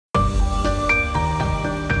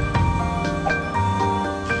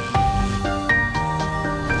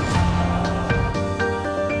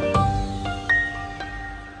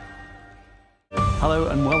Hello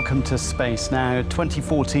and welcome to space. Now,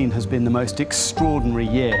 2014 has been the most extraordinary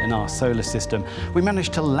year in our solar system. We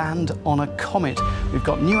managed to land on a comet. We've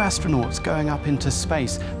got new astronauts going up into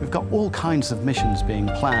space. We've got all kinds of missions being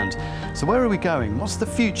planned. So where are we going? What's the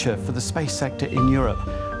future for the space sector in Europe?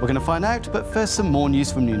 We're going to find out, but first some more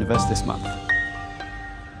news from Universe this month.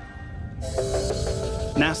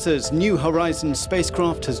 NASA's New Horizons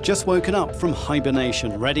spacecraft has just woken up from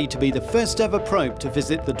hibernation, ready to be the first ever probe to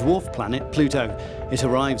visit the dwarf planet Pluto. It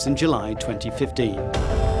arrives in July 2015.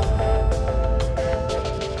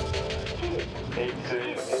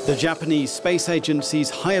 The Japanese space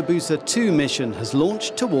agency's Hayabusa 2 mission has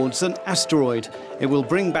launched towards an asteroid. It will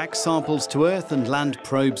bring back samples to Earth and land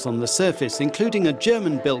probes on the surface, including a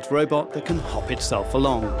German-built robot that can hop itself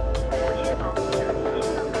along.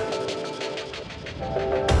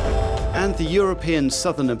 And the European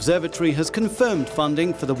Southern Observatory has confirmed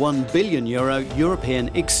funding for the €1 billion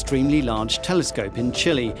European Extremely Large Telescope in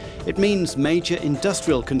Chile. It means major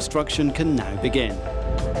industrial construction can now begin.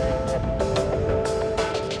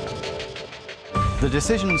 The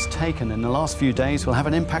decisions taken in the last few days will have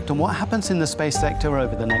an impact on what happens in the space sector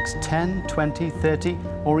over the next 10, 20, 30,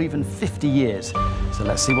 or even 50 years. So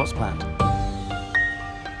let's see what's planned.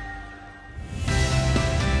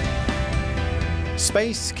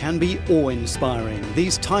 Space can be awe-inspiring.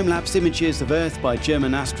 These time-lapse images of Earth by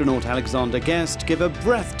German astronaut Alexander Gerst give a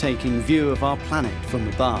breathtaking view of our planet from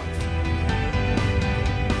above.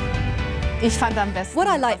 What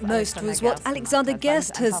I liked most was what Alexander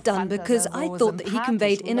Gerst has done, because I thought that he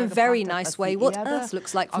conveyed in a very nice way what Earth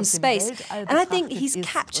looks like from space. And I think he's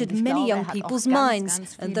captured many young people's minds,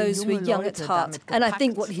 and those who are young at heart. And I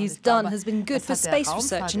think what he's done has been good for space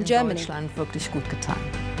research in Germany.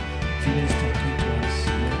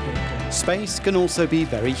 Space can also be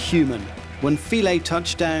very human. When Philae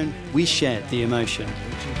touched down, we shared the emotion.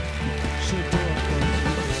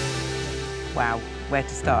 Wow, where to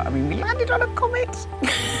start? I mean, we landed on a comet.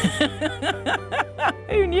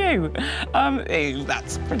 Who knew?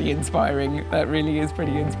 That's pretty inspiring. That really is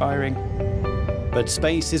pretty inspiring. But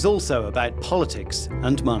space is also about politics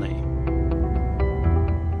and money.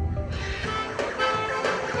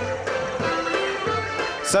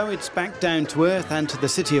 So it's back down to Earth and to the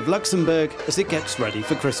city of Luxembourg as it gets ready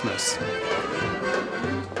for Christmas.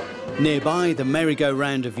 Nearby, the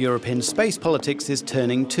merry-go-round of European space politics is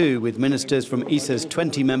turning too, with ministers from ESA's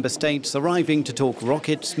 20 member states arriving to talk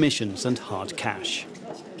rockets, missions and hard cash.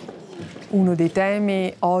 One of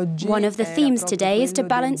the themes today is to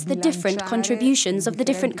balance the different contributions of the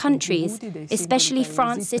different countries, especially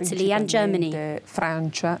France, Italy and Germany.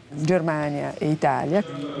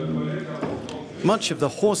 Much of the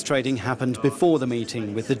horse trading happened before the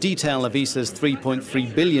meeting, with the detail of ESA's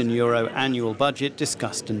 €3.3 billion annual budget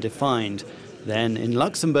discussed and defined. Then, in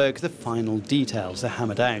Luxembourg, the final details are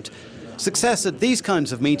hammered out. Success at these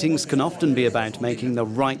kinds of meetings can often be about making the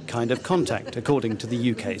right kind of contact, according to the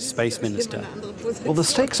UK's Space Minister. Well, the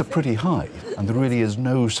stakes are pretty high, and there really is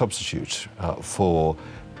no substitute for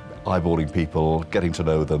eyeballing people, getting to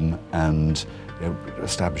know them, and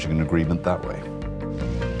establishing an agreement that way.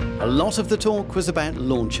 A lot of the talk was about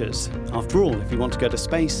launches. After all, if you want to go to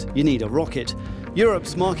space, you need a rocket.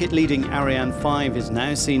 Europe's market-leading Ariane 5 is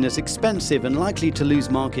now seen as expensive and likely to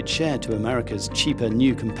lose market share to America's cheaper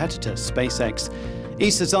new competitor, SpaceX.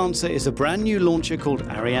 ESA's answer is a brand new launcher called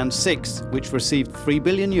Ariane 6, which received €3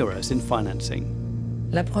 billion in financing.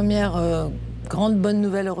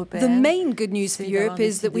 The main good news for Europe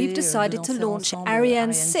is that we've decided to launch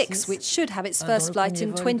Ariane 6, which should have its first flight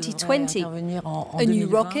in 2020. A new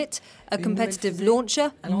rocket, a competitive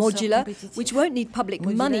launcher, modular, which won't need public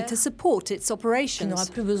money to support its operations.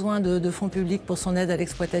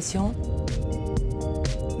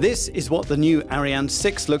 This is what the new Ariane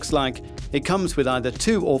 6 looks like. It comes with either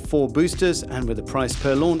 2 or 4 boosters and with a price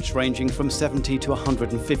per launch ranging from €70 to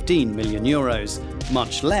 €115 million,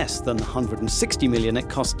 much less than the €160 million it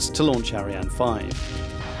costs to launch Ariane 5.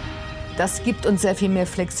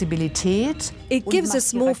 It gives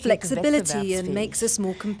us more flexibility and makes us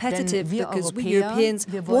more competitive, because we Europeans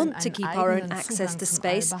want to keep our own access to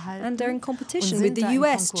space and are in competition with the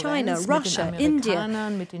US, China, Russia, India.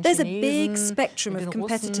 There's a big spectrum of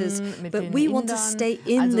competitors, but we want to stay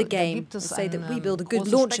in the game, to say that we build a good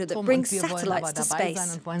launcher that brings satellites to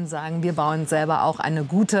space. Wir bauen selber auch eine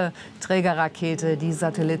gute Trägerrakete, die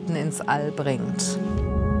Satelliten ins All bringt.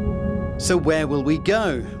 So where will we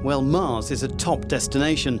go? Well, Mars is a top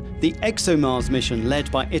destination. The ExoMars mission,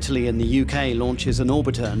 led by Italy and the UK, launches an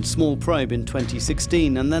orbiter and small probe in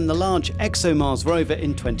 2016, and then the large ExoMars rover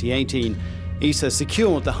in 2018. ESA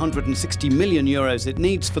secured the €160 million it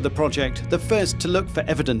needs for the project, the first to look for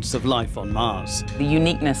evidence of life on Mars. The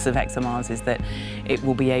uniqueness of ExoMars is that it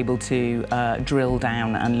will be able to drill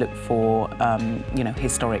down and look for,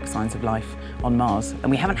 historic signs of life on Mars.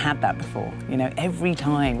 And we haven't had that before. Every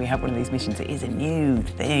time we have one of these missions, it is a new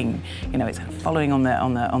thing. It's kind of following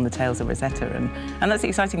on the tails of Rosetta, and that's the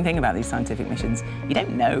exciting thing about these scientific missions. You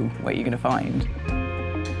don't know what you're going to find.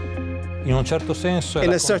 In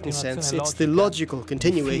a certain sense, it's the logical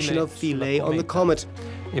continuation of Philae on the comet.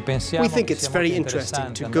 We think it's very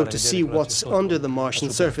interesting to go to see what's under the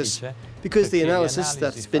Martian surface, because the analysis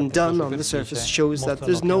that's been done on the surface shows that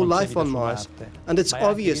there's no life on Mars. And it's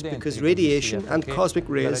obvious because radiation and cosmic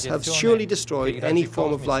rays have surely destroyed any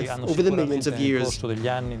form of life over the millions of years.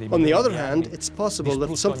 On the other hand, it's possible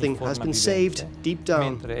that something has been saved deep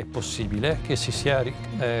down.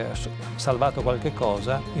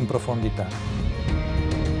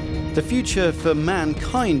 The future for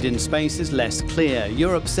mankind in space is less clear.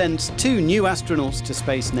 Europe sends 2 new astronauts to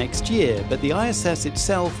space next year, but the ISS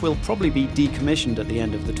itself will probably be decommissioned at the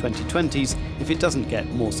end of the 2020s if it doesn't get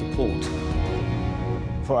more support.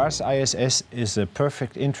 For us, ISS is a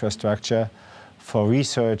perfect infrastructure for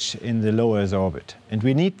research in the low Earth orbit. And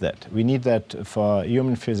we need that. We need that for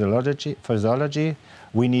human physiology.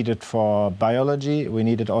 We need it for biology, we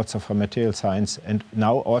need it also for material science, and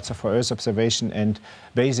now also for Earth observation and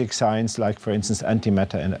basic science, like, for instance,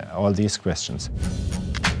 antimatter and all these questions.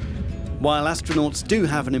 While astronauts do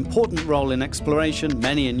have an important role in exploration,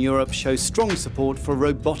 many in Europe show strong support for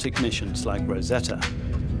robotic missions like Rosetta.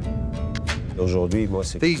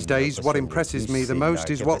 These days, what impresses me the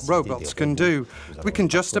most is what robots can do. We can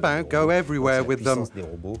just about go everywhere with them.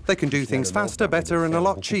 They can do things faster, better, and a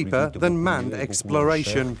lot cheaper than manned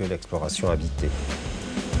exploration.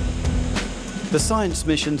 The science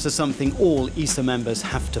missions are something all ESA members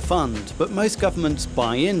have to fund, but most governments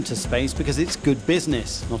buy into space because it's good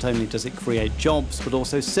business. Not only does it create jobs, but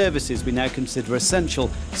also services we now consider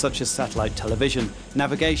essential, such as satellite television,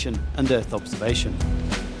 navigation, and Earth observation.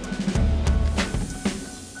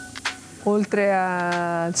 Beyond the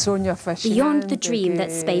dream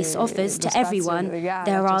that space offers to everyone,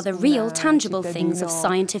 there are the real, tangible things of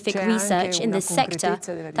scientific research in this sector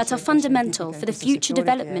that are fundamental for the future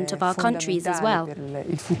development of our countries as well.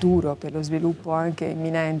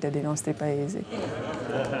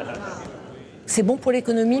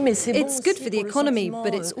 It's good for the economy,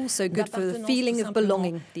 but it's also good for the feeling of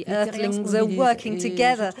belonging. The Earthlings are working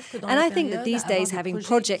together. And I think that these days having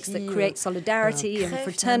projects that create solidarity and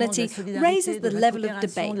fraternity raises the level of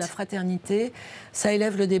debate.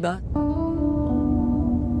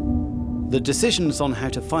 The decisions on how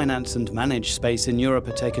to finance and manage space in Europe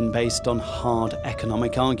are taken based on hard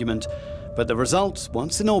economic argument. But the results,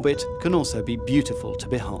 once in orbit, can also be beautiful to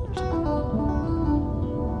behold.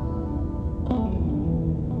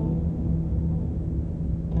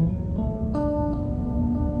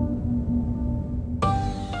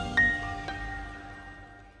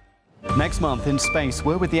 Next month in Space,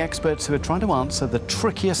 we're with the experts who are trying to answer the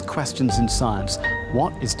trickiest questions in science.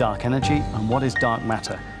 What is dark energy and what is dark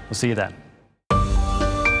matter? We'll see you then.